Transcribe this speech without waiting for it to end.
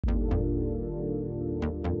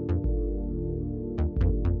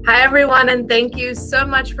Hi, everyone, and thank you so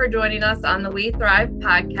much for joining us on the weTHRIVE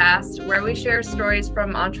podcast, where we share stories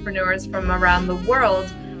from entrepreneurs from around the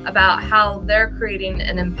world about how they're creating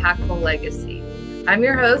an impactful legacy. I'm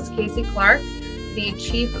your host, Casey Clark, the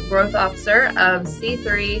Chief Growth Officer of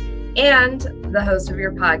C3 and the host of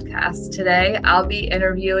your podcast. Today, I'll be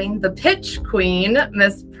interviewing the pitch queen,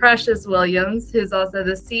 Miss Precious Williams, who's also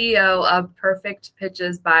the CEO of Perfect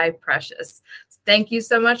Pitches by Precious. Thank you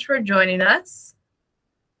so much for joining us.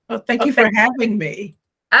 Well, thank you for having me.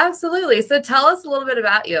 Absolutely. So tell us a little bit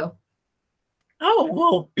about you.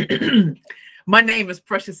 Oh, well, my name is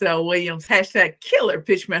Precious L. Williams, hashtag Killer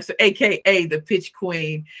Pitchmaster, AKA the Pitch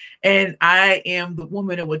Queen. And I am the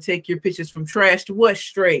woman that will take your pitches from trash to what?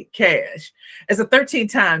 Straight cash. As a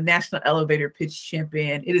 13-time National Elevator Pitch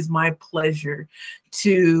Champion, it is my pleasure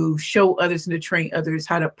to show others and to train others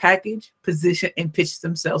how to package, position, and pitch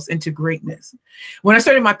themselves into greatness. When I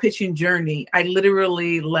started my pitching journey, I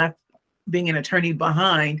literally left being an attorney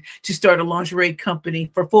behind to start a lingerie company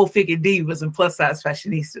for full-figure divas and plus-size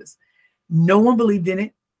fashionistas. No one believed in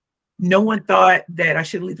it. No one thought that I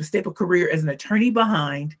should leave a stable career as an attorney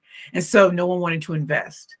behind. And so no one wanted to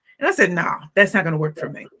invest. And I said, nah, that's not going to work for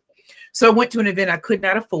me. So I went to an event I could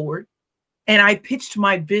not afford, and I pitched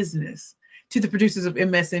my business to the producers of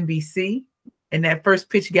MSNBC. And that first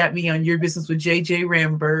pitch got me on Your Business with J.J.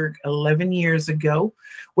 Ramberg 11 years ago,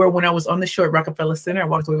 where when I was on the show at Rockefeller Center, I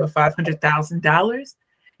walked away with $500,000.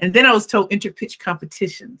 And then I was told enter pitch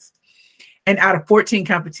competitions. And out of 14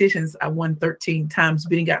 competitions, I won 13 times,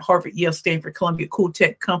 beating out Harvard, Yale, Stanford, Columbia, cool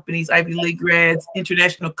tech companies, Ivy League grads,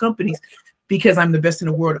 international companies, because I'm the best in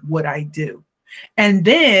the world at what I do. And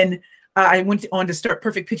then I went on to start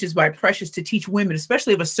Perfect Pitches by Precious to teach women,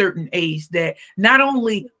 especially of a certain age, that not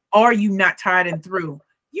only are you not tied and through,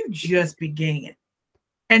 you just began.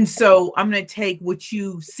 And so I'm going to take what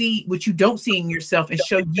you see, what you don't see in yourself, and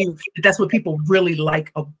show you that that's what people really like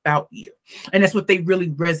about you. And that's what they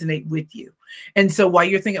really resonate with you. And so while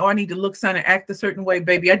you're thinking, oh, I need to look, sound, and act a certain way,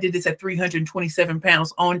 baby, I did this at 327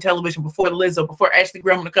 pounds on television before Lizzo, before Ashley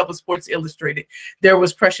Graham and a couple of Sports Illustrated. There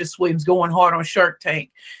was Precious Williams going hard on Shark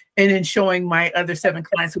Tank, and then showing my other 7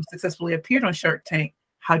 clients who successfully appeared on Shark Tank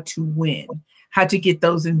how to win, how to get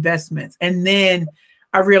those investments. And then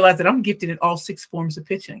I realized that I'm gifted in all 6 forms of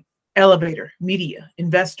pitching: elevator, media,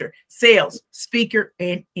 investor, sales, speaker,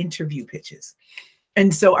 and interview pitches.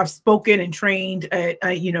 And so I've spoken and trained at,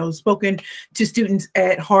 spoken to students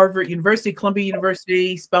at Harvard University, Columbia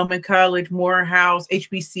University, Spelman College, Morehouse,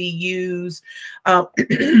 HBCUs,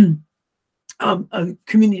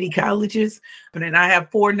 community colleges. And then I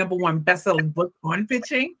have 4 #1 best-selling books on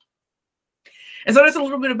pitching. And so that's a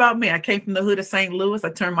little bit about me. I came from the hood of St. Louis. I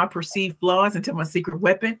turned my perceived flaws into my secret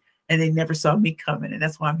weapon, and they never saw me coming. And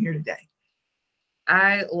that's why I'm here today.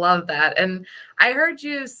 I love that. And I heard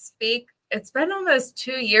you speak, it's been almost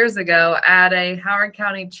 2 years ago, at a Howard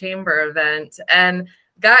County Chamber event, and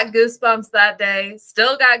got goosebumps that day.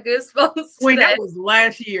 Still got goosebumps. Wait, that was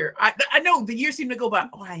last year. I know the years seem to go by.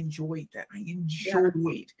 Oh, I enjoyed that. I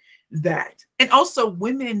enjoyed that. And also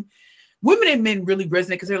women and men really resonate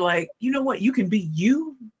because they're like, you know what? You can be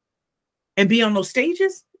you and be on those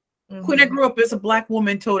stages. Mm-hmm. When I grew up as a Black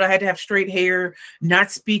woman, told I had to have straight hair,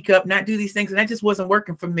 not speak up, not do these things. And that just wasn't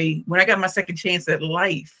working for me. When I got my second chance at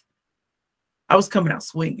life, I was coming out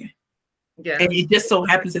swinging. Yeah. And it just so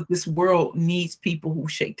happens that this world needs people who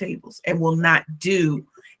shake tables and will not do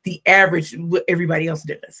the average what everybody else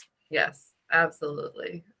does. Yes,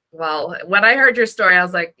 absolutely. Well, when I heard your story, I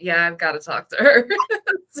was like, yeah, I've got to talk to her.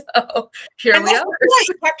 So here we are.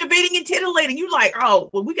 Captivating and titillating. You like, oh,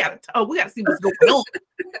 well, we got to see what's going on.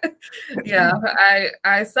 Yeah,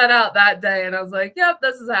 I set out that day and I was like, yep,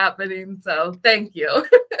 this is happening. So thank you.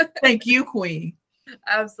 Thank you, Queen.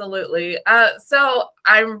 Absolutely. So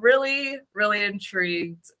I'm really, really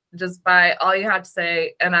intrigued just by all you have to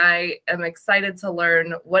say. And I am excited to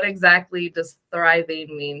learn, what exactly does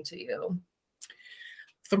thriving mean to you?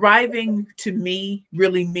 Thriving to me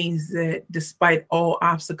really means that despite all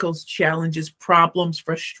obstacles, challenges, problems,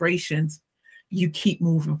 frustrations, you keep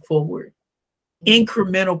moving forward.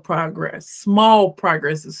 Incremental progress, small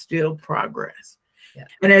progress is still progress. Yeah.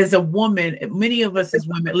 And as a woman, many of us as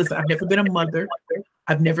women, listen, I've never been a mother.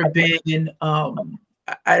 I've never been,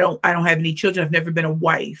 I don't have any children. I've never been a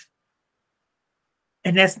wife.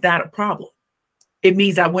 And that's not a problem. It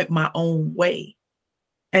means I went my own way.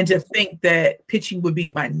 And to think that pitching would be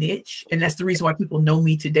my niche. And that's the reason why people know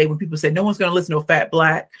me today. When people say, no one's going to listen to a fat,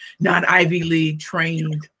 Black, non-Ivy League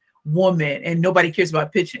trained woman, and nobody cares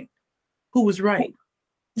about pitching. Who was right?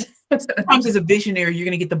 Sometimes as a visionary, you're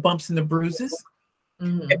going to get the bumps and the bruises.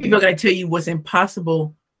 Mm-hmm. And people are going to tell you what's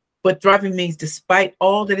impossible But thriving means despite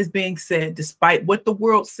all that is being said, despite what the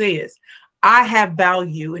world says, I have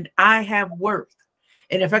value and I have worth.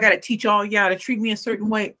 And if I got to teach all y'all to treat me a certain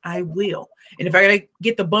way, I will. And if I got to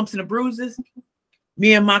get the bumps and the bruises,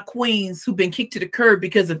 me and my queens who've been kicked to the curb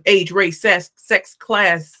because of age, race, sex,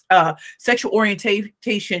 class, sexual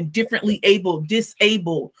orientation, differently able,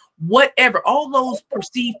 disabled, whatever, all those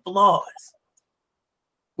perceived flaws,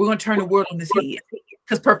 we're going to turn the world on its head.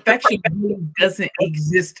 Because perfection really doesn't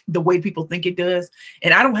exist the way people think it does.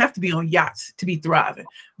 And I don't have to be on yachts to be thriving.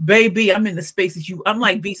 Baby, I'm in the spaces I'm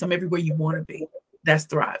like Beast, I'm everywhere you want to be. That's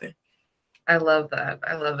thriving. I love that.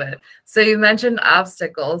 I love it. So you mentioned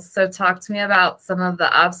obstacles. So talk to me about some of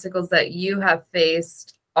the obstacles that you have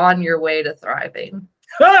faced on your way to thriving.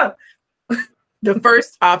 The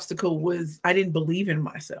first obstacle was I didn't believe in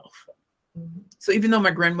myself. Mm-hmm. So even though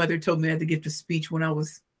my grandmother told me I had to give a speech when I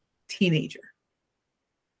was a teenager,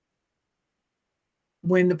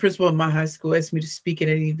 when the principal of my high school asked me to speak at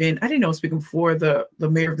an event, I didn't know I was speaking before the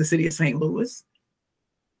mayor of the city of St. Louis.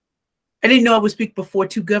 I didn't know I would speak before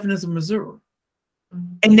 2 governors of Missouri.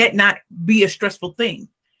 Mm-hmm. And that not be a stressful thing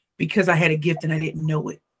because I had a gift and I didn't know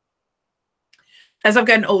it. As I've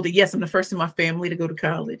gotten older, yes, I'm the first in my family to go to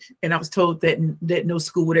college. And I was told that no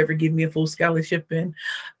school would ever give me a full scholarship, and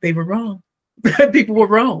they were wrong. People were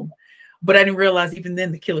wrong. But I didn't realize even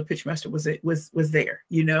then the killer pitchmaster was there,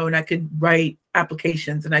 you know, and I could write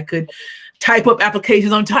applications and I could type up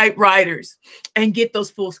applications on typewriters and get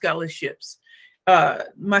those full scholarships.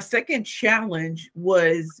 My second challenge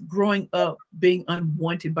was growing up being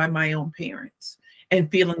unwanted by my own parents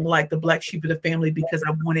and feeling like the black sheep of the family because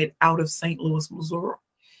I wanted out of St. Louis, Missouri.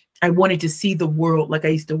 I wanted to see the world like I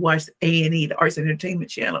used to watch A&E, the Arts and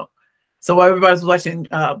Entertainment Channel. So while everybody was watching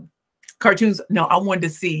cartoons, no, I wanted to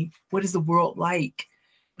see what is the world like.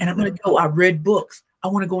 And I'm going to go. I read books. I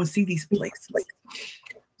want to go and see these places.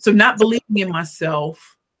 So not believing in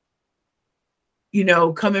myself, you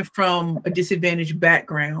know, coming from a disadvantaged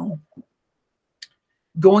background,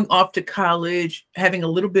 going off to college, having a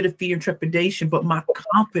little bit of fear and trepidation, but my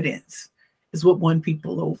confidence is what won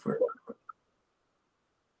people over.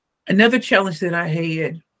 Another challenge that I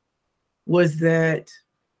had was that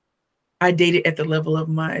I dated at the level of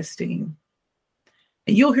my esteem.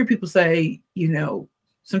 And you'll hear people say, you know,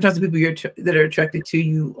 sometimes the people that are attracted to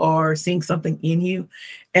you are seeing something in you.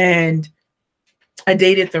 And I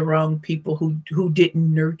dated the wrong people who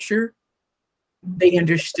didn't nurture. They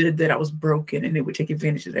understood that I was broken and they would take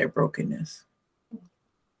advantage of that brokenness.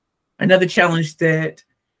 Another challenge that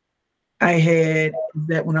I had is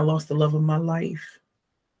that when I lost the love of my life,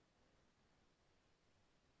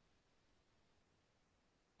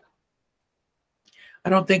 I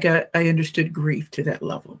don't think I understood grief to that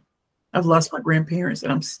level. I've lost my grandparents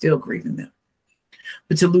and I'm still grieving them.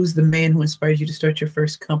 But to lose the man who inspired you to start your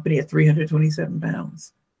first company at 327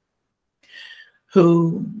 pounds,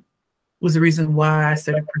 who was the reason why I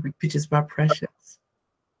started Perfect Pitches by Precious.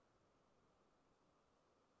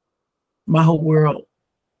 My whole world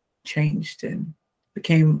changed and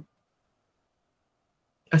became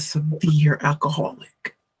a severe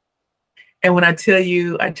alcoholic. And when I tell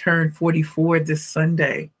you I turned 44 this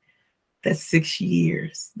Sunday, that's 6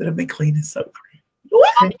 years that I've been clean and sober.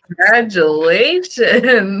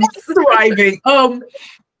 Congratulations. Thriving.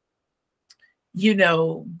 You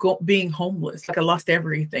know, being homeless. Like I lost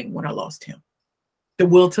everything when I lost him. The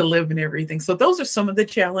will to live and everything. So those are some of the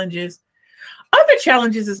challenges. Other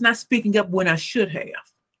challenges is not speaking up when I should have.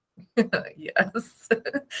 Yes.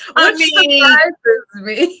 Which surprises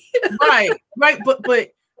me. Right.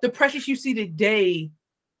 But the pressures you see today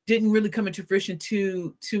didn't really come into fruition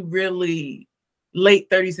to really late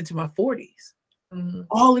 30s into my 40s. Mm-hmm.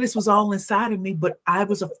 All of this was all inside of me, but I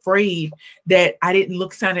was afraid that I didn't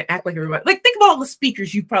look, sound, and act like everybody. Like, think of all the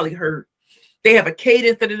speakers you probably heard. They have a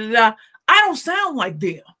cadence, I don't sound like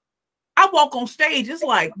them. I walk on stage, it's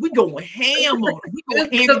like we going ham on it. We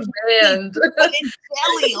going ham and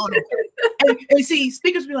jelly on it. And see,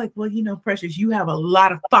 speakers be like, well, you know, Precious, you have a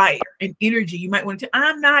lot of fire and energy. You might want to.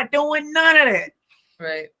 I'm not doing none of that.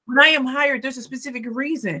 Right. When I am hired, there's a specific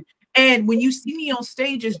reason. And when you see me on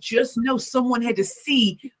stages, just know someone had to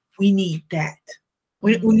see we need that.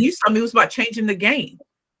 When you saw me, it was about changing the game.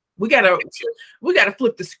 We gotta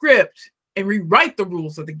flip the script and rewrite the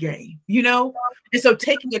rules of the game, you know? And so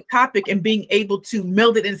taking a topic and being able to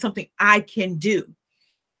meld it into something I can do.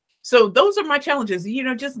 So those are my challenges, you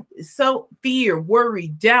know, just so fear, worry,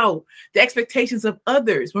 doubt, the expectations of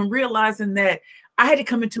others, when realizing that I had to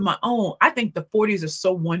come into my own. I think the 40s are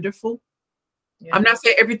so wonderful. Yeah. I'm not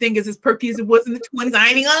saying everything is as perky as it was in the 20s. I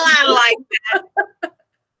ain't even gonna lie like that.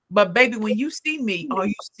 But baby, when you see me, all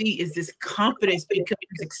you see is this confidence because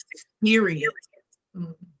it's experience.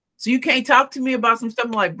 Mm-hmm. So you can't talk to me about some stuff.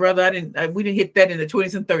 I'm like, brother, we didn't hit that in the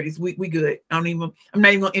 20s and 30s. We good. I'm not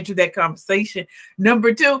even gonna enter that conversation.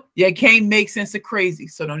 Number two, you can't make sense of crazy,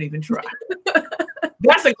 so don't even try.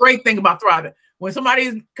 That's a great thing about thriving. When somebody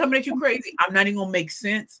is coming at you crazy, I'm not even gonna make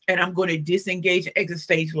sense, and I'm going to disengage and exit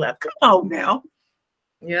stage left. Come on now.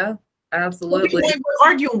 Yeah, absolutely. We're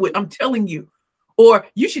arguing with. I'm telling you. Or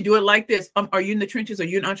you should do it like this. Are you in the trenches? Are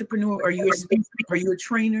you an entrepreneur? Are you a speaker? Are you a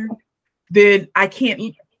trainer? Then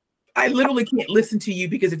I literally can't listen to you,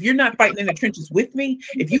 because if you're not fighting in the trenches with me,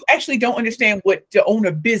 if you actually don't understand what to own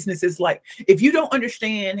a business is like, if you don't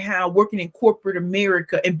understand how working in corporate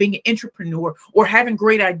America and being an entrepreneur or having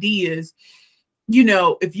great ideas, you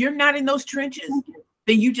know, if you're not in those trenches,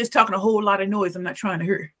 then you just talking a whole lot of noise I'm not trying to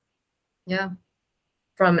hear. Yeah.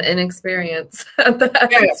 From inexperience.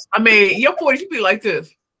 Yes. I mean, your 40s should be like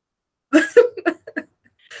this.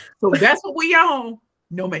 So that's what we on.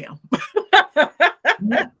 No, ma'am.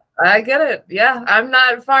 I get it. Yeah, I'm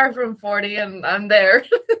not far from 40 and I'm there.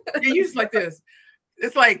 You're used like this.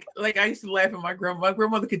 It's like I used to laugh at my grandma. My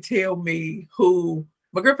grandmother could tell me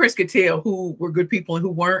my grandparents could tell who were good people and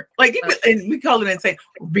who weren't. Like, and we call it and say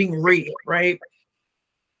being real, right?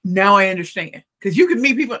 Now I understand, because you can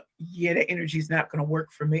meet people. Yeah, that energy is not going to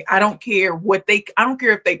work for me. I don't care I don't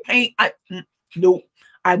care if they paint. Nope.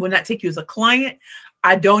 I will not take you as a client.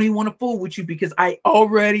 I don't even want to fool with you, because I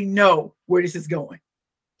already know where this is going.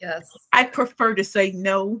 Yes. I prefer to say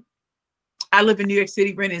no. I live in New York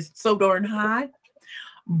City. Rent is so darn high,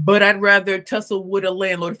 but I'd rather tussle with a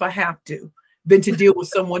landlord if I have to than to deal with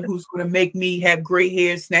someone who's going to make me have gray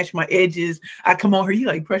hair, snatch my edges. I come on here, you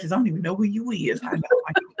like, Precious, I don't even know who you is. I know.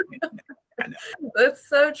 That's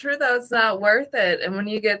so true, though. It's not worth it. And when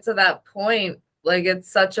you get to that point, like,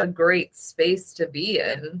 it's such a great space to be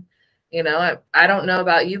in. You know, I don't know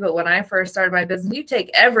about you, but when I first started my business, you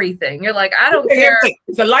take everything. You're like, I don't care.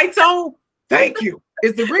 Is the lights on? Thank you.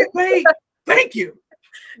 Is the rent paid? Thank you.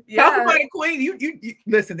 Yeah. Talk about it, Queen. You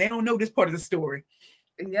listen, they don't know this part of the story.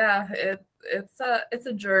 Yeah, it's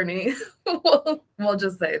a journey. We'll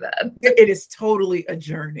just say that. It is totally a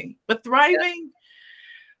journey. But thriving,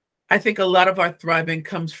 I think a lot of our thriving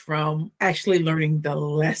comes from actually learning the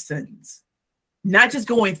lessons, not just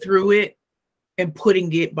going through it and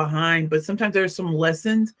putting it behind, but sometimes there are some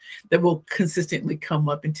lessons that will consistently come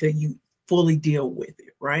up until you fully deal with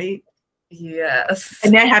it, right? Yes.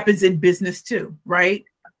 And that happens in business too, right?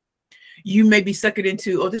 You may be suckered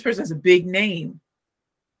into, oh, this person has a big name.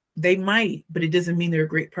 They might, but it doesn't mean they're a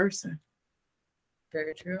great person.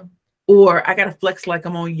 Very true. Or I got to flex like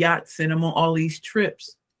I'm on yachts and I'm on all these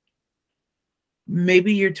trips.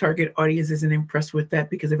 Maybe your target audience isn't impressed with that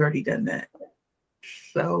because they've already done that.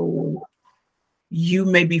 So you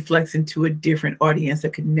may be flexing to a different audience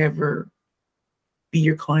that could never be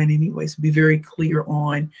your client anyway. So be very clear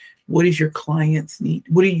on what is your client's need?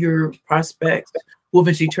 What are your prospects will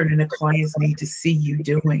eventually turn into clients need to see you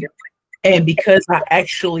doing? And because I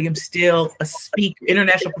actually am still a speaker,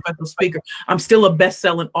 international professional speaker, I'm still a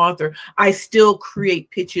best-selling author. I still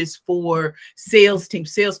create pitches for sales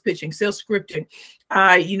teams, sales pitching, sales scripting.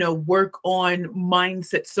 I, work on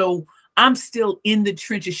mindset. So I'm still in the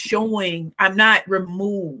trenches showing I'm not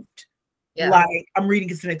removed. Yeah. Like I'm reading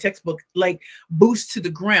this in a textbook, like boost to the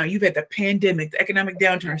ground. You've had the pandemic, the economic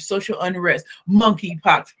downturn, social unrest,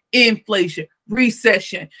 monkeypox, inflation,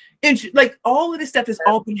 recession, like all of this stuff has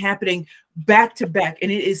all been happening back to back. And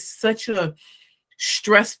it is such a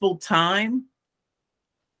stressful time.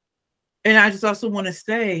 And I just also want to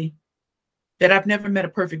say that I've never met a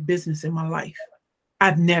perfect business in my life.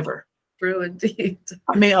 I've never. True indeed.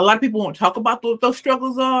 I mean, a lot of people won't talk about what those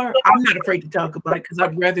struggles are. I'm not afraid to talk about it because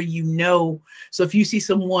I'd rather you know. So if you see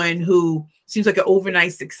someone who seems like an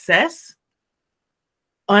overnight success,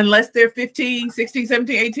 unless they're 15, 16,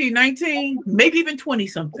 17, 18, 19, maybe even 20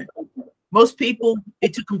 something. Most people,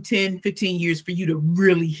 it took them 10, 15 years for you to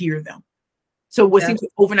really hear them. So what seems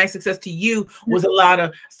like overnight success to you was a lot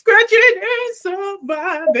of scratching and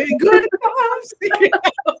surviving good times.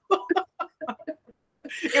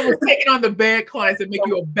 It was taking on the bad clients that make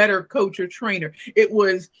you a better coach or trainer. It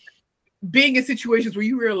was being in situations where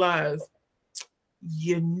you realize,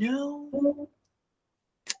 this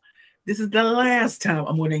is the last time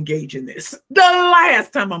I'm going to engage in this. The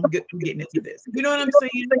last time I'm getting into this. You know what I'm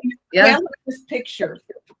saying? Yeah. Look at this picture,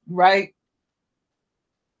 right?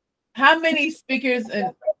 How many speakers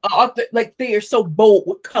and authors, like they are so bold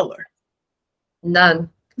with color? None.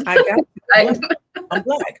 I got I'm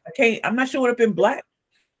black. I'm not showing up in black.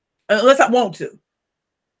 Unless I want to.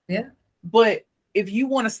 Yeah. But if you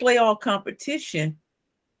want to slay all competition,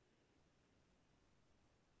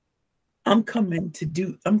 I'm coming to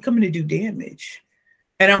do damage.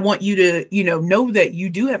 And I want you to, know that you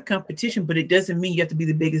do have competition, but it doesn't mean you have to be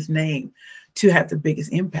the biggest name to have the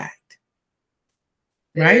biggest impact.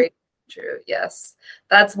 Right? Very true. Yes.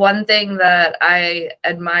 That's one thing that I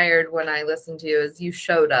admired when I listened to you is you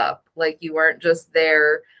showed up. Like you weren't just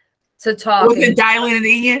there to talk. Wasn't dialing it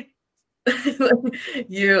in.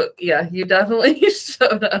 You definitely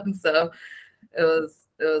showed up. So it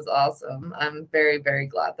was awesome. I'm very, very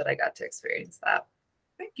glad that I got to experience that.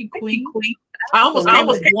 Thank you, Queen. I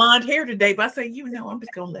almost blonde hair today, but I say, I'm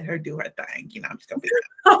just gonna let her do her thing. I'm just gonna be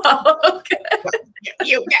okay.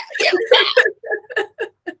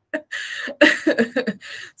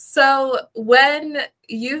 So when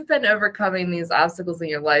you've been overcoming these obstacles in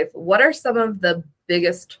your life, what are some of the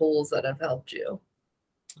biggest tools that have helped you?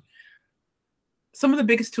 Some of the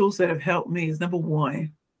biggest tools that have helped me is number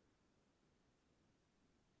one,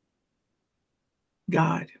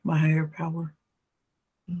 God, my higher power.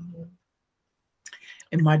 Mm-hmm.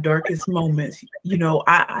 In my darkest moments,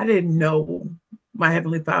 I didn't know my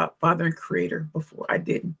Heavenly Father and Creator before. I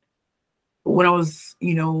didn't. But when I was,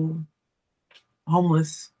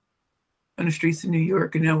 homeless on the streets of New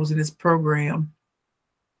York, and I was in this program,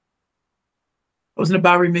 I was in a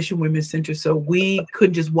Bowery Mission Women's Center, so we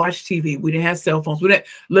couldn't just watch TV. We didn't have cell phones.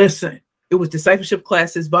 Listen, it was discipleship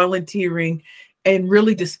classes, volunteering, and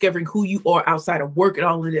really discovering who you are outside of work and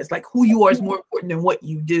all of this. Like who you are is more important than what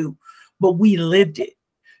you do. But we lived it.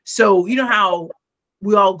 So you know how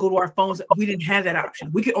we all go to our phones? We didn't have that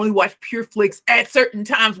option. We could only watch Pure Flix at certain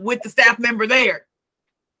times with the staff member there.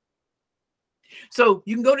 So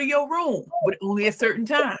you can go to your room, but only at certain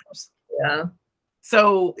times. Yeah.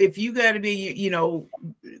 So if you got to be,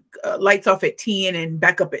 lights off at 10 and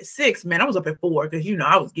back up at 6, man, I was up at 4 because,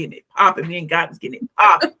 I was getting it popping. Me and God was getting it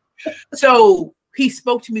popping. So he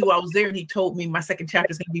spoke to me while I was there, and he told me my second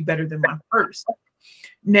chapter is going to be better than my first.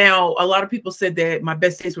 Now, a lot of people said that my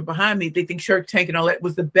best days were behind me. They think Shark Tank and all that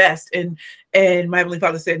was the best. And my Heavenly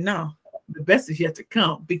Father said, no, the best is yet to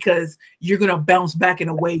come, because you're going to bounce back in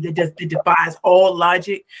a way that defies all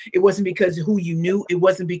logic. It wasn't because of who you knew. It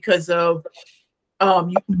wasn't because of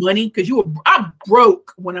money, because I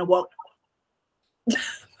broke when I walked.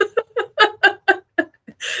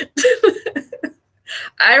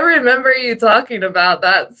 I remember you talking about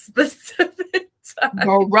that specific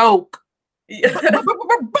time. Broke. Yeah.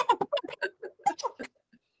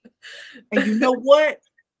 And you know what?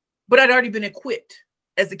 But I'd already been equipped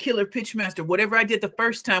as a killer pitch master. Whatever I did the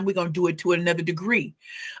first time, we're going to do it to another degree.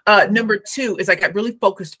 Number two is I got really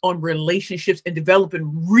focused on relationships and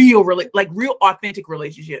developing real authentic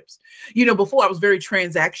relationships. Before I was very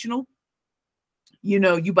transactional.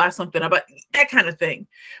 You buy something, I buy that kind of thing.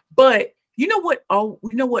 But you know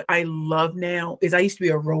what I love now is I used to be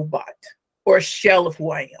a robot or a shell of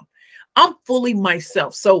who I am. I'm fully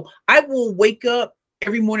myself. So I will wake up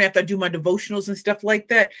every morning after I do my devotionals and stuff like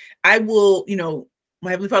that. I will, my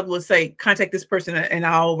Heavenly Father will say, contact this person, and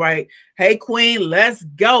I'll write, hey, Queen, let's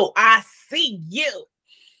go. I see you.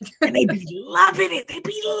 And they be loving it. They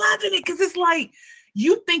be loving it because it's like,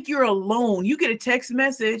 you think you're alone. You get a text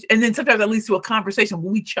message, and then sometimes that leads to a conversation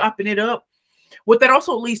when we chopping it up. What that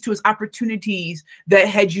also leads to is opportunities that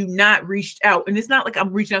had you not reached out. And it's not like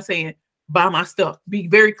I'm reaching out saying, buy my stuff. Be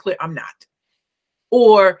very clear, I'm not.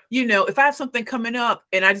 Or, if I have something coming up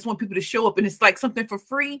and I just want people to show up and it's like something for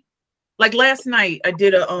free. Like last night, I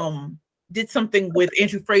did something with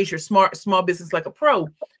Andrew Frazier, Small Business Like a Pro.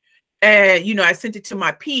 And, I sent it to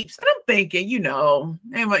my peeps. And I'm thinking, man,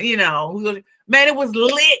 it was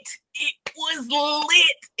lit. It was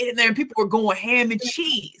lit in there. And people were going ham and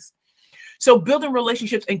cheese. So building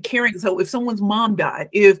relationships and caring. So if someone's mom died,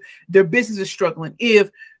 if their business is struggling, if,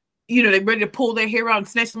 they're ready to pull their hair out and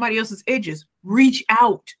snatch somebody else's edges, reach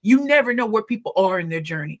out. You never know where people are in their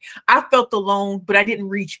journey. I felt alone, but I didn't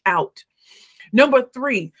reach out. Number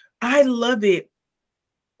three, I love it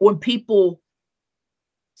when people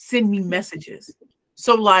send me messages.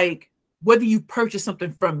 So like, whether you purchase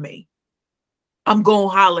something from me, I'm going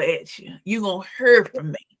to holler at you. You're going to hear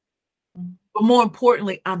from me. But more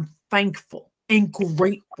importantly, I'm thankful and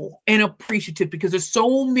grateful and appreciative because there's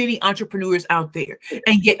so many entrepreneurs out there,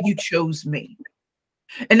 and yet you chose me.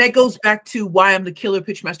 And that goes back to why I'm the killer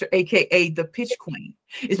pitch master, AKA the pitch queen.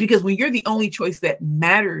 It's because when you're the only choice that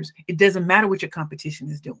matters, it doesn't matter what your competition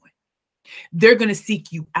is doing. They're going to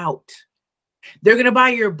seek you out. They're going to buy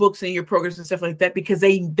your books and your programs and stuff like that because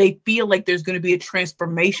they feel like there's going to be a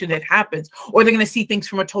transformation that happens, or they're going to see things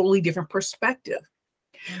from a totally different perspective.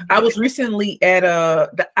 I was recently at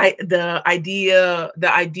the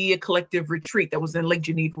Idea Collective retreat that was in Lake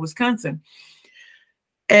Geneva, Wisconsin.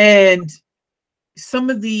 And some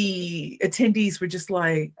of the attendees were just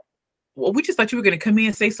like, well, we just thought you were going to come in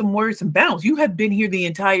and say some words and bounce. You have been here the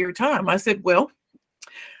entire time. I said, well,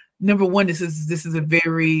 number one, this is a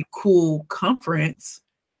very cool conference.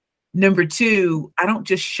 Number two, I don't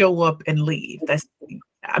just show up and leave.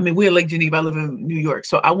 We're Lake Geneva. I live in New York.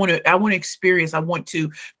 So I want to experience, I want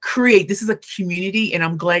to create. This is a community, and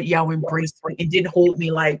I'm glad y'all embraced me and didn't hold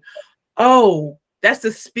me like, oh, that's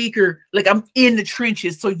the speaker. Like, I'm in the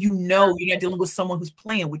trenches. So you're not dealing with someone who's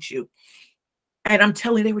playing with you. And I'm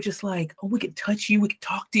telling you, they were just like, oh, we could touch you. We could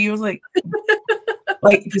talk to you. I was like,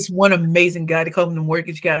 like this one amazing guy, they call him the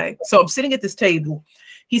mortgage guy. So I'm sitting at this table.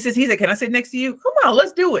 He's like, can I sit next to you? Come on,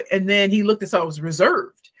 let's do it. And then he looked and saw I was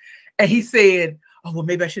reserved. And he said, oh, well,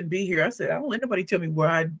 maybe I shouldn't be here. I said, I don't let nobody tell me where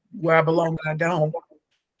I belong and I don't.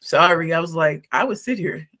 Sorry. I was like, I would sit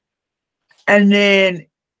here. And then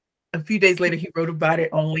a few days later, he wrote about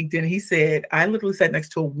it on LinkedIn. He said, I literally sat next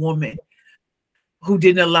to a woman who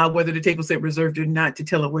didn't allow whether the table said reserved or not to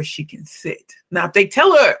tell her where she can sit. Now, if they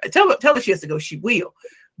tell her she has to go, she will.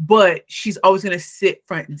 But she's always going to sit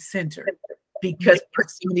front and center because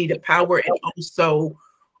proximity to power. And also,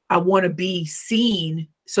 I want to be seen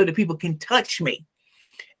so that people can touch me.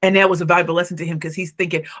 And that was a valuable lesson to him because he's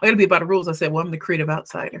thinking, oh, it'll be about the rules. I said, well, I'm the creative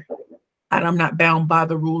outsider. And I'm not bound by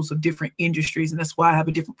the rules of different industries. And that's why I have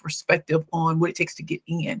a different perspective on what it takes to get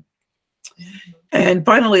in. And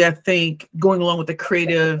finally, I think going along with the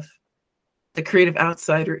creative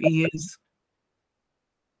outsider is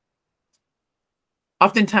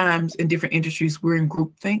oftentimes in different industries, we're in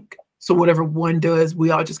groupthink. So whatever one does, we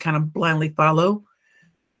all just kind of blindly follow.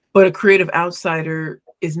 But a creative outsider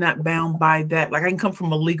is not bound by that. Like, I can come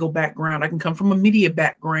from a legal background. I can come from a media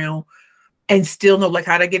background and still know, like,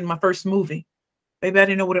 how did I get in my first movie? Maybe I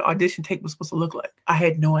didn't know what an audition tape was supposed to look like. I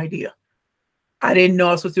had no idea. I didn't know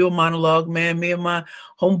I was supposed to do a monologue, man. Me and my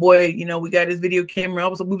homeboy, we got this video camera.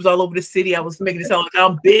 We was all over the city. I was making it sound like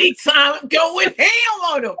I'm big time going ham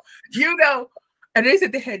on them, And they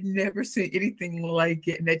said they had never seen anything like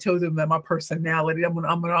it. And they told them that my personality, I'm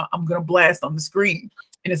gonna blast on the screen.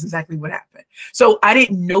 And that's exactly what happened. So I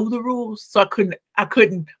didn't know the rules, so I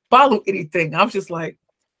couldn't follow anything. I was just like,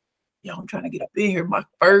 yo, I'm trying to get up in here. My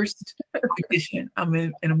first audition, I'm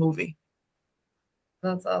in a movie.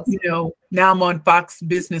 That's awesome. Now I'm on Fox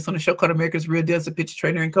Business on a show called America's Real Deal as a pitch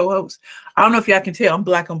trainer and co-host. I don't know if y'all can tell, I'm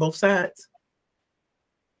Black on both sides.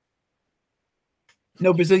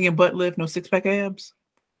 No Brazilian butt lift, no six-pack abs.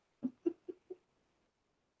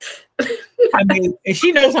 And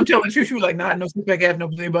she knows I'm telling the truth. She was like, nah, no six-pack abs, no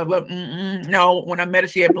Brazilian butt lift. No, when I met her,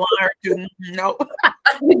 she had blonde hair too. No.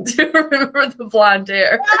 I do remember the blonde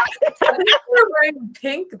hair. I think you were wearing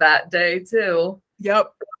pink that day too.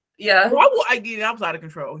 Yep. Yeah. Well, I was out of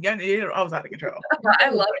control. Yeah, I was out of control. I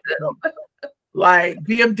loved it. Like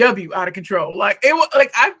BMW out of control. Like it was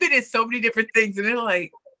like I've been in so many different things, and they're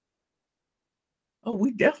like, oh,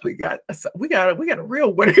 we definitely got a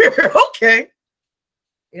real one here. Okay.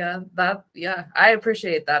 Yeah, I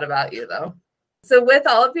appreciate that about you though. So with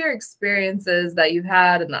all of your experiences that you've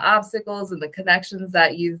had and the obstacles and the connections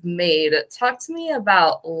that you've made, talk to me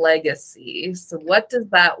about legacy. So what does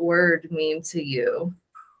that word mean to you?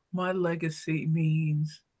 My legacy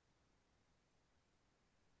means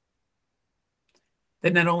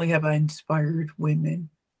that not only have I inspired women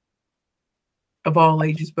of all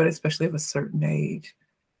ages, but especially of a certain age,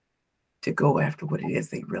 to go after what it is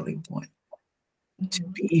they really want, to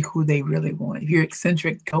be who they really want. If you're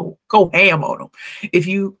eccentric, go ham on them. If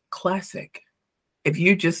you classic, if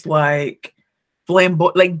you just like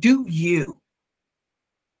flamboyant, like do you.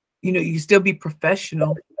 You can still be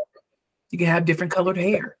professional. You can have different colored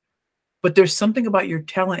hair. But there's something about your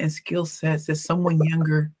talent and skill sets that someone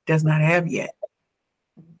younger does not have yet.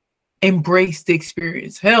 Embrace the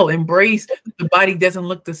experience. Hell, embrace the body doesn't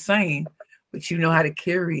look the same, but you know how to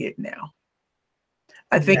carry it now.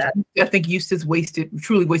 I think Eustace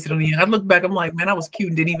truly wasted on the young. I look back, I'm like, man, I was cute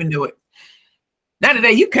and didn't even do it. Not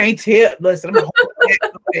today, you can't tell. Listen,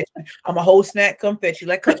 I'm a whole snack confetti,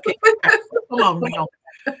 like cupcake. Come on now.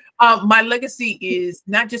 My legacy is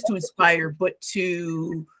not just to inspire, but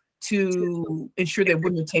to ensure that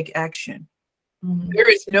women take action. There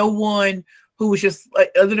is no one who was just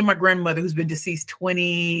like, other than my grandmother, who's been deceased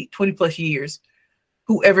 20 plus years,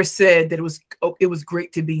 who ever said that it was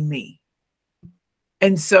great to be me.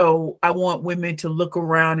 And so I want women to look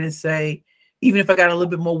around and say, even if I got a little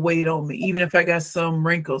bit more weight on me, even if I got some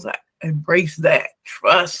wrinkles, I embrace that.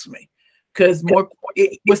 Trust me. Because what's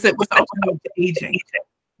the ultimate of aging?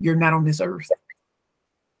 You're not on this earth.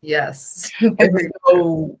 Yes. And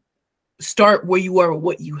so start where you are with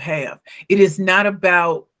what you have. It is not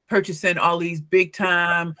about purchasing all these big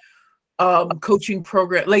time coaching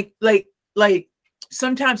program. Like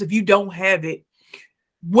sometimes if you don't have it,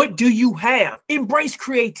 what do you have? Embrace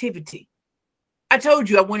creativity. I told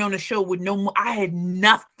you I went on a show with I had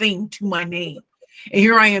nothing to my name. And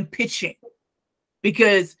here I am pitching,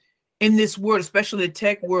 because in this world, especially the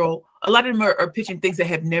tech world, a lot of them are pitching things that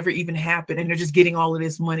have never even happened, and they're just getting all of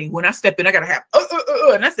this money. When I step in, I gotta have,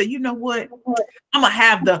 and I said, you know what? I'm gonna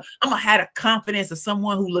have the confidence of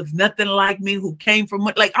someone who looks nothing like me, who came from,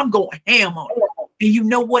 like, I'm going ham on it. And you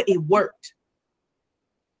know what? It worked.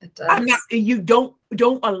 It does. I'm not. You don't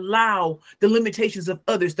allow the limitations of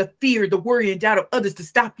others, the fear, the worry, and doubt of others to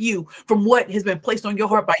stop you from what has been placed on your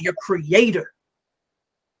heart by your Creator.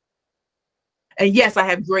 And yes, I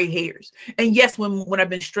have gray hairs. And yes, when I've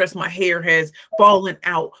been stressed, my hair has fallen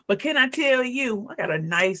out. But can I tell you, I got a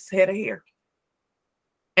nice head of hair.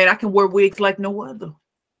 And I can wear wigs like no other.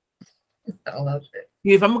 I love it.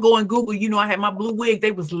 If I'm gonna go and Google, you know, I had my blue wig.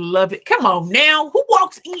 They was love it. Come on now, who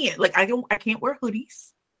walks in? Like, I can't wear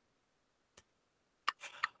hoodies.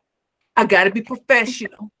 I gotta be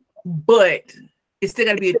professional, but it's still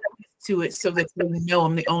gotta be a twist to it, so that you know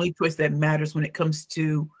I'm the only choice that matters when it comes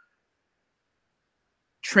to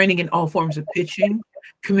training in all forms of pitching,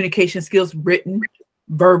 communication skills, written,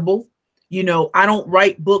 verbal. You know, I don't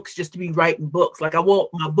write books just to be writing books. Like, I want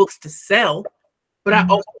my books to sell, but I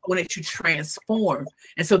also want it to transform.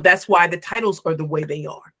 And so that's why the titles are the way they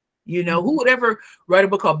are. You know, who would ever write a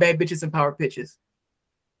book called Bad Bitches and Power Pitches?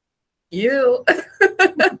 You.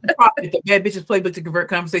 The Bad Bitches Playbook to Convert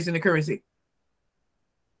Conversation to Currency.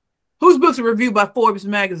 Whose books are reviewed by Forbes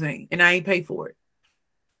magazine and I ain't paid for it?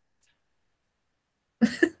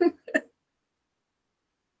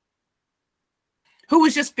 Who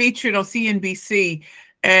was just featured on CNBC?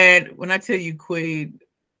 And when I tell you, Queen,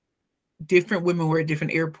 different women were at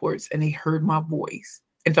different airports and they heard my voice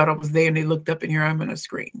and thought I was there, and they looked up and here I'm on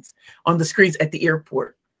the screens at the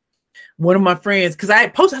airport. One of my friends, because I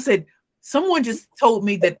had posted, I said, someone just told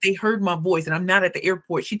me that they heard my voice and I'm not at the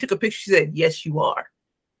airport. She took a picture. She said, yes, you are.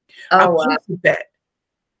 I posted that.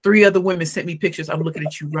 3 other women sent me pictures. I'm looking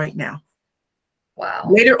at you right now. Wow.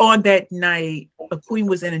 Later on that night, a queen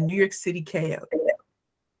was in a New York City cab.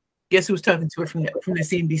 Guess who was talking to her from the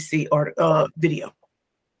CNBC video?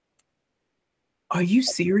 Are you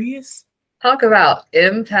serious? Talk about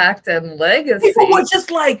impact and legacy. People were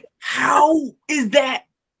just like, how is that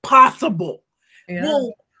possible? Yeah.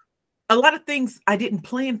 Well, a lot of things I didn't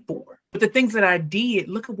plan for, but the things that I did,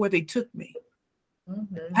 look at where they took me.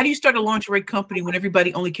 Mm-hmm. How do you start a lingerie company when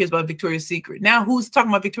everybody only cares about Victoria's Secret? Now, who's talking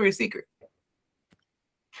about Victoria's Secret?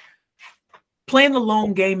 Playing the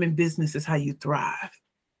long game in business is how you thrive.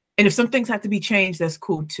 And if some things have to be changed, that's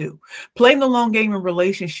cool too. Playing the long game in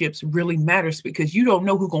relationships really matters, because you don't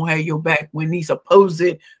know who's gonna have your back when these supposed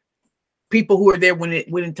people who are there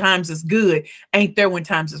when times is good ain't there when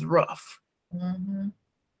times is rough. Mm-hmm.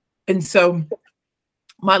 And so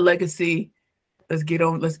my legacy, let's get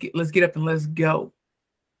up and let's go.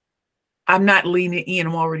 I'm not leaning in,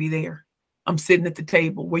 I'm already there. I'm sitting at the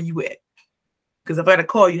table. Where you at? Because if I had to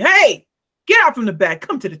call you, hey, get out from the back,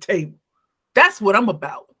 come to the table. That's what I'm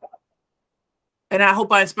about. And I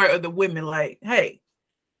hope I inspire other women, like, hey,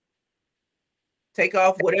 take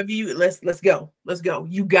off whatever you, let's go. Let's go.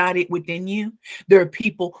 You got it within you. There are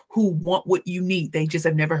people who want what you need. They just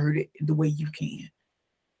have never heard it the way you can.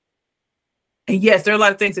 And yes, there are a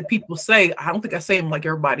lot of things that people say. I don't think I say them like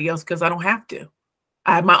everybody else, because I don't have to.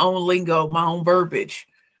 I have my own lingo, my own verbiage,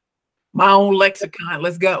 my own lexicon.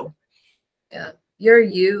 Let's go. Yeah. You're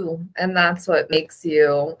you. And that's what makes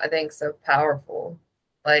you, I think, so powerful.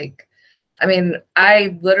 Like, I mean,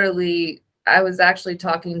 I was actually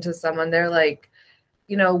talking to someone. They're like,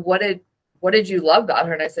 you know, what did you love about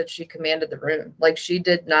her? And I said, she commanded the room. Like, she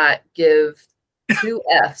did not give 2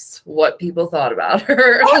 F's what people thought about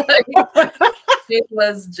her. Like, she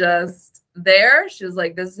was just there. She was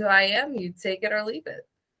like, this is who I am. You take it or leave it.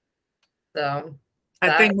 So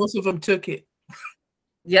I think most of them took it.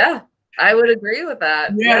 Yeah, I would agree with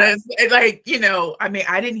that. Yeah, that's like, you know, I mean,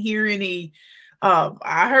 I didn't hear any,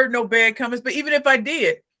 I heard no bad comments, but even if I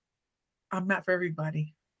did, I'm not for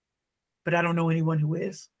everybody, but I don't know anyone who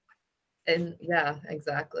is. And yeah,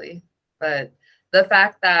 exactly. But the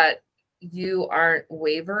fact that you aren't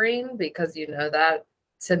wavering because you know that,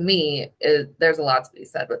 to me, there's a lot to be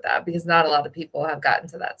said with that, because not a lot of people have gotten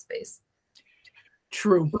to that space.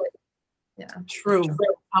 True. Yeah. True.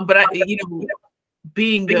 But I, you know,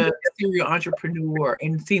 being a serial entrepreneur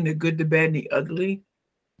and seeing the good, the bad, and the ugly,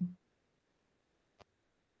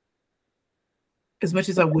 as much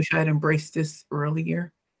as I wish I had embraced this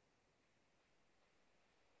earlier,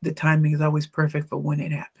 the timing is always perfect for when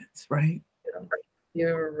it happens, right?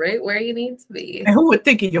 You're right where you need to be. And who would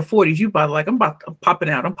think in your 40s, you about like, I'm popping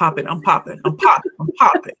out, I'm popping.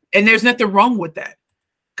 And there's nothing wrong with that.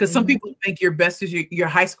 Because some people think your best is your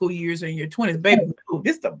high school years or in your 20s. Baby, no,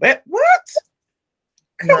 this the best. What?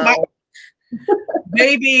 Come on.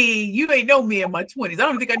 Baby, you ain't know me in my 20s. I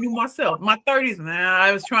don't think I knew myself. My 30s, man,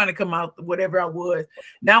 I was trying to come out whatever I was.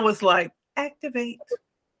 Now it's like, activate.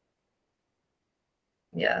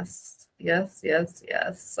 Yes, yes, yes,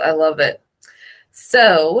 yes. I love it.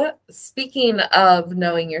 So, speaking of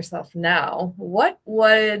knowing yourself now, what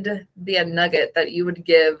would be a nugget that you would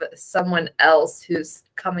give someone else who's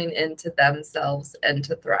coming into themselves and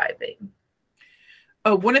to thriving?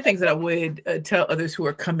 One of the things that I would tell others who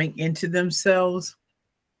are coming into themselves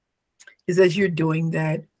is, as you're doing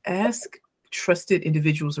that, ask trusted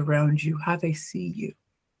individuals around you how they see you.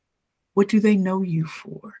 What do they know you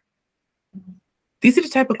for? These are the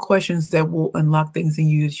type of questions that will unlock things in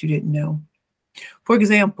you that you didn't know. For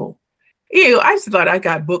example, I just thought I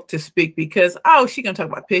got booked to speak because, oh, she's going to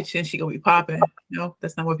talk about pitching. She's going to be popping. No,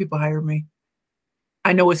 that's not why people hire me.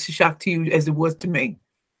 I know it's a shock to you as it was to me.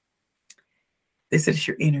 They said it's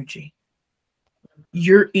your energy.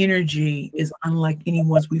 Your energy is unlike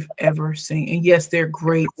anyone's we've ever seen. And yes, they're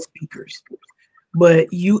great speakers,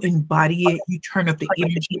 but you embody it. You turn up the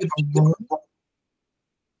energy of the room.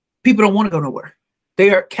 People don't want to go nowhere. They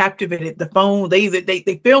are captivated. The phone,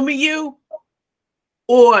 they filming you,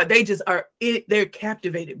 or they just are, they're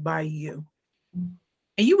captivated by you.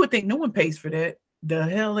 And you would think no one pays for that. The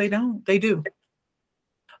hell they don't. They do.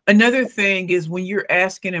 Another thing is when you're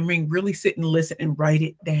asking and really sit and listen and write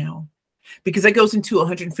it down, because that goes into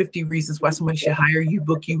 150 reasons why somebody should hire you,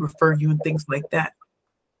 book you, refer you, and things like that.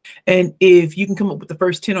 And if you can come up with the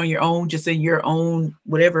first 10 on your own, just in your own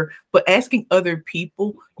whatever, but asking other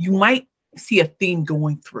people, you might see a theme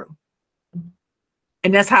going through.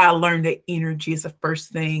 And that's how I learned that energy is the first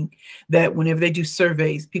thing that whenever they do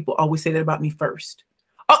surveys, people always say that about me first.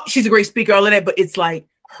 Oh, she's a great speaker, all of that, but it's like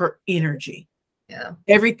her energy. Yeah.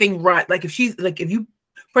 Everything right. Like if she's like, if you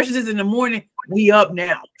Precious is in the morning, we up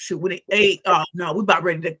now. Shoot, when it 8, oh no, we about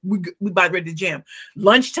ready to jam.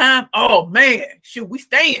 Lunchtime, oh man, shoot, we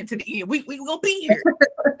staying to the end. We gonna be here.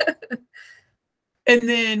 And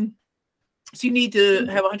then so you need to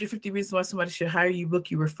have 150 reasons why somebody should hire you,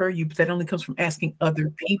 book you, refer you, but that only comes from asking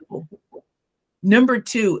other people. Number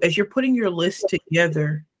 2, as you're putting your list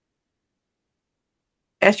together,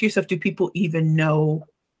 ask yourself, do people even know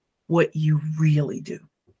what you really do?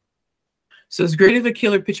 So as great of a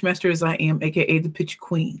killer pitch master as I am, aka the pitch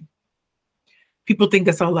queen, people think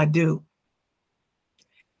that's all I do.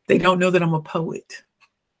 They don't know that I'm a poet.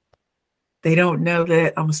 They don't know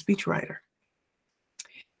that I'm a speechwriter.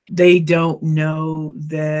 They don't know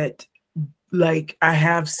that, like, I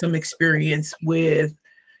have some experience with,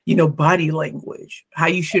 body language, how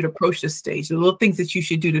you should approach the stage, the little things that you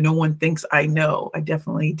should do that no one thinks I know. I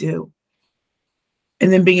definitely do.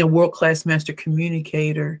 And then being a world-class master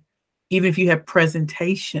communicator, even if you have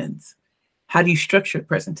presentations, how do you structure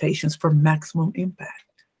presentations for maximum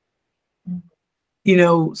impact?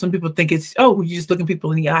 Some people think it's, oh, you're just looking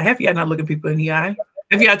people in the eye. Have you not looking people in the eye?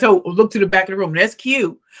 Have you told, look to the back of the room? That's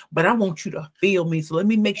cute, but I want you to feel me. So let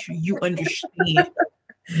me make sure you understand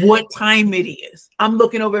what time it is. I'm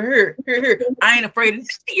looking over here. I ain't afraid to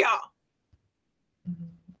see y'all.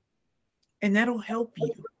 And that'll help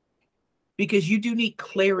you. Because you do need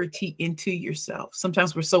clarity into yourself.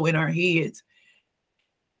 Sometimes we're so in our heads.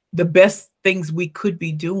 The best things we could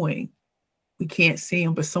be doing, we can't see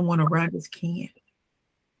them, but someone around us can.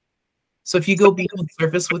 So if you go beyond the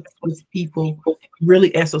surface with people,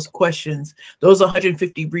 really ask those questions. Those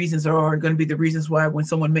 150 reasons are going to be the reasons why when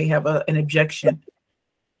someone may have an objection,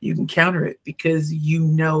 you can counter it because you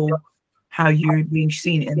know how you're being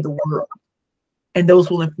seen in the world. And those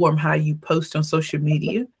will inform how you post on social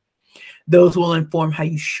media. Those will inform how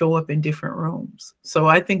you show up in different rooms. So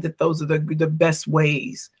I think that those are the best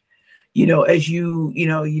ways, as you're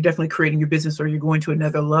definitely creating your business or you're going to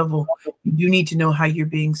another level, you need to know how you're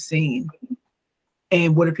being seen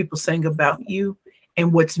and what are people saying about you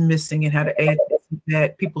and what's missing and how to add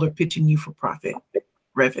that. People are pitching you for profit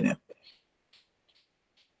revenue.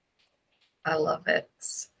 I love it.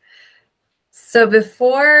 So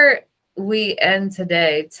before we end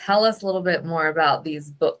today, tell us a little bit more about these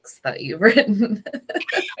books that you've written.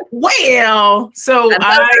 Well, so as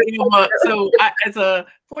a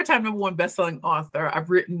 4-time #1 best-selling author, I've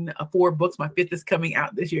written 4 books. My 5th is coming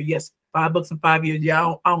out this year. Yes, 5 books in 5 years.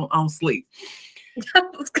 Yeah, I don't sleep.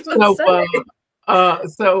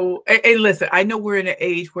 So listen, I know we're in an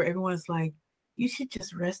age where everyone's like, you should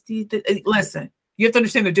just rest. Listen, you have to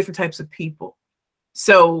understand the different types of people.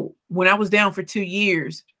 So when I was down for 2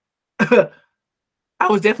 years, I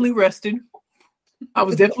was definitely resting. I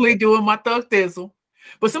was definitely doing my thug thizzle.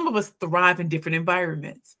 But some of us thrive in different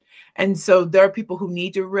environments. And so there are people who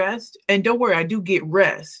need to rest. And don't worry, I do get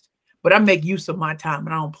rest, but I make use of my time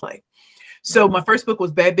and I don't play. So my first book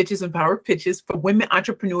was Bad Bitches and Power Pitches for women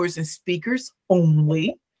entrepreneurs and speakers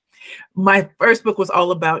only. My first book was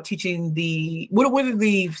all about teaching what are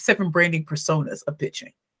the 7 branding personas of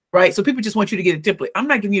pitching, right? So people just want you to get a template. I'm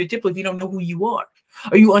not giving you a template if you don't know who you are.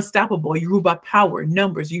 Are you unstoppable? Are you ruled by power,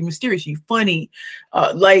 numbers? Are you mysterious? Are you funny?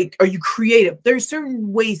 Are you creative? There are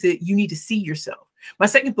certain ways that you need to see yourself. My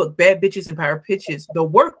second book, Bad Bitches and Power Pitches, the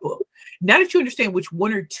workbook. Now that you understand which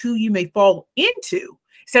 1 or 2 you may fall into,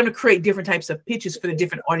 it's time to create different types of pitches for the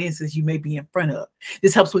different audiences you may be in front of.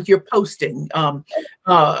 This helps with your posting,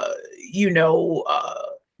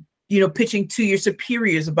 pitching to your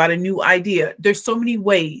superiors about a new idea. There's so many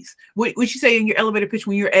ways. What you say in your elevator pitch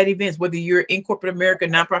when you're at events, whether you're in corporate America,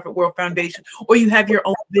 nonprofit world foundation, or you have your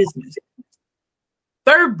own business.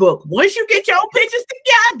 Third book, once you get your own pitches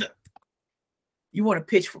together, you want to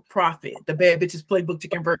pitch for profit. The Bad Bitches Playbook to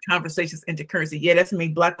Convert Conversations into Currency. Yeah, that's me,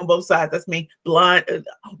 black on both sides. That's me, blind,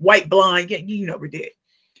 white, blind. Yeah, you never did.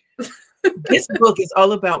 This book is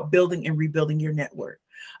all about building and rebuilding your network.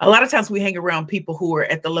 A lot of times we hang around people who are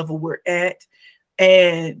at the level we're at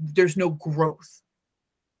and there's no growth.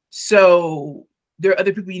 So there are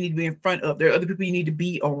other people you need to be in front of. There are other people you need to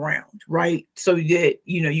be around, right? So that,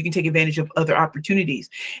 you can take advantage of other opportunities.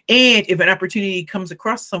 And if an opportunity comes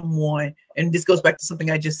across someone, and this goes back to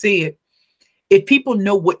something I just said, if people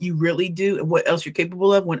know what you really do and what else you're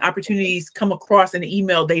capable of, when opportunities come across in an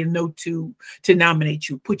email, they know to nominate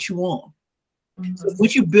you, put you on. Mm-hmm. So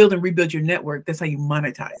once you build and rebuild your network, that's how you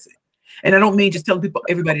monetize it. And I don't mean just telling people,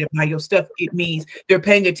 everybody to buy your stuff. It means they're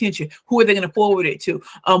paying attention. Who are they going to forward it to?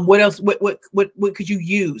 What else? What could you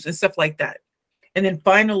use and stuff like that? And then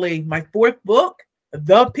finally, my fourth book,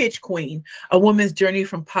 The Pitch Queen, A Woman's Journey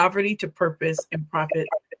from Poverty to Purpose and Profit.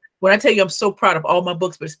 When I tell you, I'm so proud of all my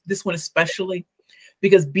books, but this one especially,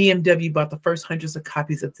 because BMW bought the first hundreds of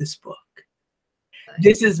copies of this book.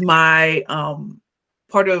 This is my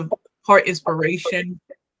part inspiration,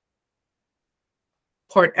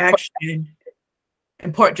 part action,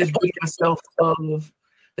 and part just breaking myself of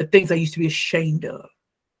the things I used to be ashamed of.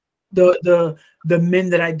 The men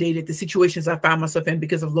that I dated, the situations I found myself in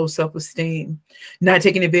because of low self-esteem, not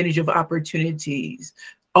taking advantage of opportunities,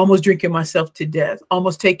 almost drinking myself to death,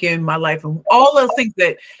 almost taking my life, and all those things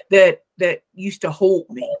that used to hold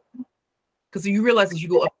me. Because you realize as you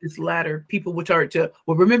go up this ladder, people will start to,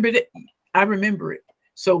 well, remember that I remember it.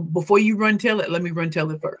 So before you run tell it, let me run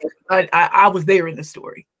tell it first. I was there in the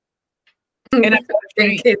story. And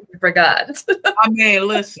in case you forgot. I mean,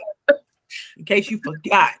 listen, in case you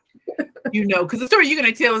forgot, because the story you're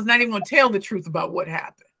going to tell is not even going to tell the truth about what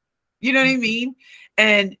happened. You know what I mean?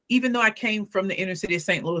 And even though I came from the inner city of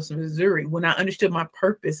St. Louis, Missouri, when I understood my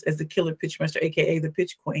purpose as the killer pitch master, AKA the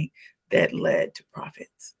pitch queen, that led to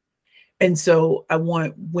profits. And so I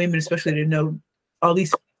want women especially to know all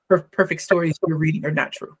these perfect stories you're reading are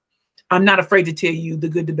not true. I'm not afraid to tell you the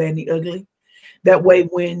good, the bad, and the ugly. That way,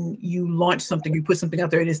 when you launch something, you put something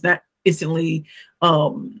out there and it's not instantly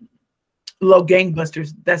low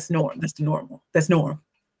gangbusters, that's norm. That's the normal. That's norm.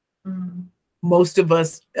 Mm-hmm. Most of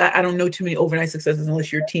us, I don't know too many overnight successes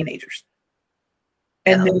unless you're teenagers.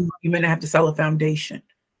 And then you may not have to sell a foundation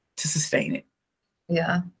to sustain it.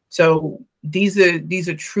 Yeah. So these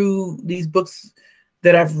are true, these books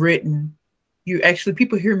that I've written,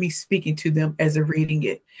 people hear me speaking to them as they're reading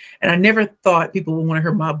it. And I never thought people would want to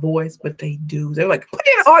hear my voice, but they do. They're like, put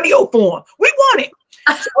it in audio form. We want it.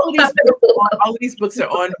 So all of these books are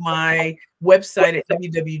on my website at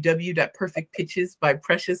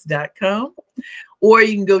www.perfectpitchesbyprecious.com, or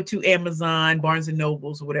you can go to Amazon, Barnes and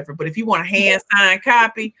Nobles, or whatever. But if you want a hand-signed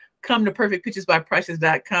copy, come to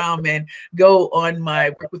perfectpitchesbyprecious.com and go on my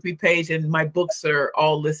Work With Me page, and my books are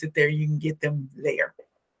all listed there. You can get them there.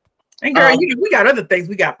 And girl, we got other things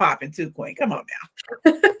we got popping too, Queen. Come on now.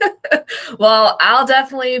 Well, I'll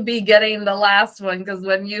definitely be getting the last one, because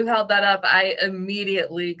when you held that up, I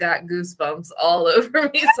immediately got goosebumps all over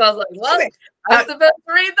me. So I was like, well, I'm supposed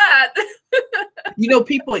to read that.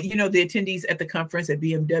 People, the attendees at the conference at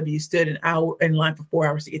BMW stood an hour in line for 4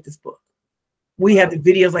 hours to get this book. We have the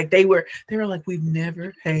videos like they were like, we've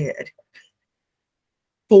never had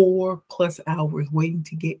 4+ hours waiting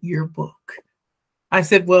to get your book. I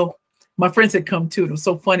said, well, my friends had come too. It was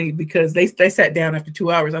so funny because they sat down after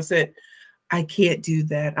 2 hours. I said, I can't do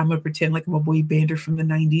that. I'm going to pretend like I'm a boy bander from the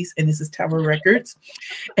 90s and this is Tower Records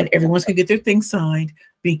and everyone's going to get their thing signed,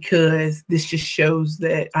 because this just shows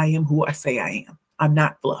that I am who I say I am. I'm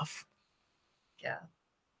not fluff. Yeah.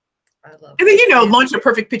 I love and then, you know, launch a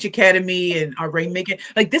Perfect Pitch Academy and our rainmaking.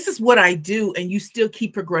 Like, this is what I do, and you still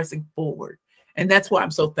keep progressing forward. And that's why I'm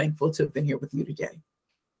so thankful to have been here with you today.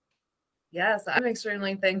 Yes, I'm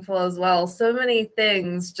extremely thankful as well. So many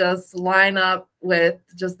things just line up with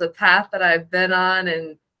just the path that I've been on,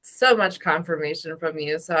 and so much confirmation from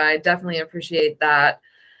you. So I definitely appreciate that.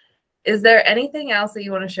 Is there anything else that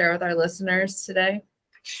you want to share with our listeners today?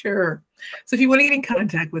 Sure. So if you want to get in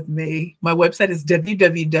contact with me, my website is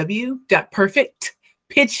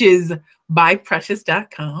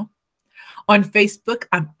www.perfectpitchesbyprecious.com. On Facebook,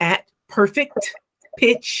 I'm at Perfect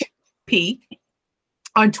Pitch P.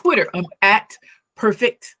 On Twitter, I'm at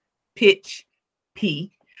Perfect Pitch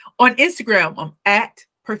P. On Instagram, I'm at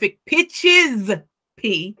Perfect Pitches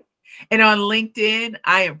P. And on LinkedIn,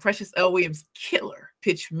 I am Precious L. Williams, Killer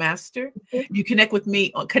Pitch Master. You connect with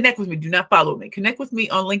me. Do not follow me. Connect with me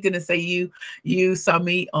on LinkedIn and say you saw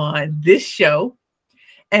me on this show.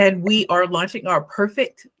 And we are launching our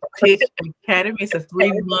Perfect Pitch Academy. It's a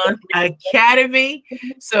 3-month academy.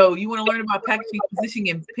 So you want to learn about packaging, positioning,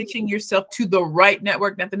 and pitching yourself to the right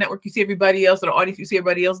network, not the network you see everybody else or the audience you see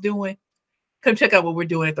everybody else doing. Come check out what we're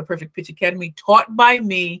doing at the Perfect Pitch Academy, taught by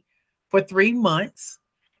me for 3 months.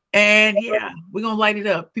 And yeah, we're going to light it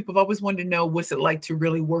up. People have always wanted to know what's it like to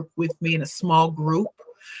really work with me in a small group,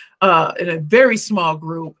 in a very small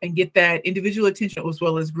group, and get that individual attention as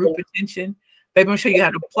well as group attention. Baby, I'm going to show you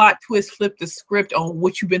how to plot, twist, flip the script on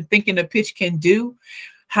what you've been thinking a pitch can do,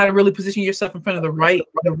 how to really position yourself in front of the right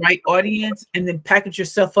audience, and then package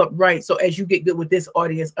yourself up right. So as you get good with this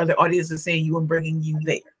audience, other audiences are seeing you and bringing you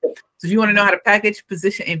there. So if you want to know how to package,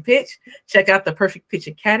 position, and pitch, check out the Perfect Pitch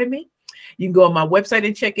Academy. You can go on my website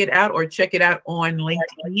and check it out, or check it out on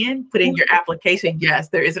LinkedIn. Put in your application. Yes,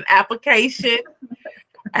 there is an application.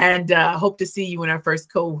 And hope to see you in our first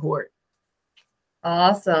cohort.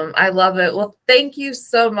 Awesome. I love it. Well, thank you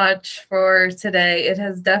so much for today. It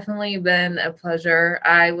has definitely been a pleasure.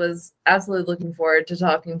 I was absolutely looking forward to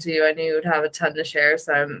talking to you. I knew you would have a ton to share.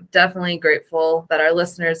 So I'm definitely grateful that our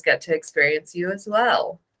listeners get to experience you as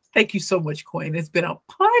well. Thank you so much, Queen. It's been a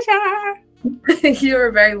pleasure. You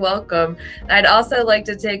are very welcome. I'd also like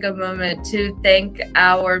to take a moment to thank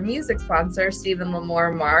our music sponsor, Stephen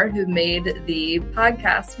Lamore Marr, who made the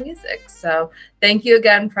podcast music. So thank you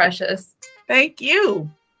again, Precious. Thank you.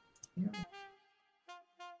 Yeah.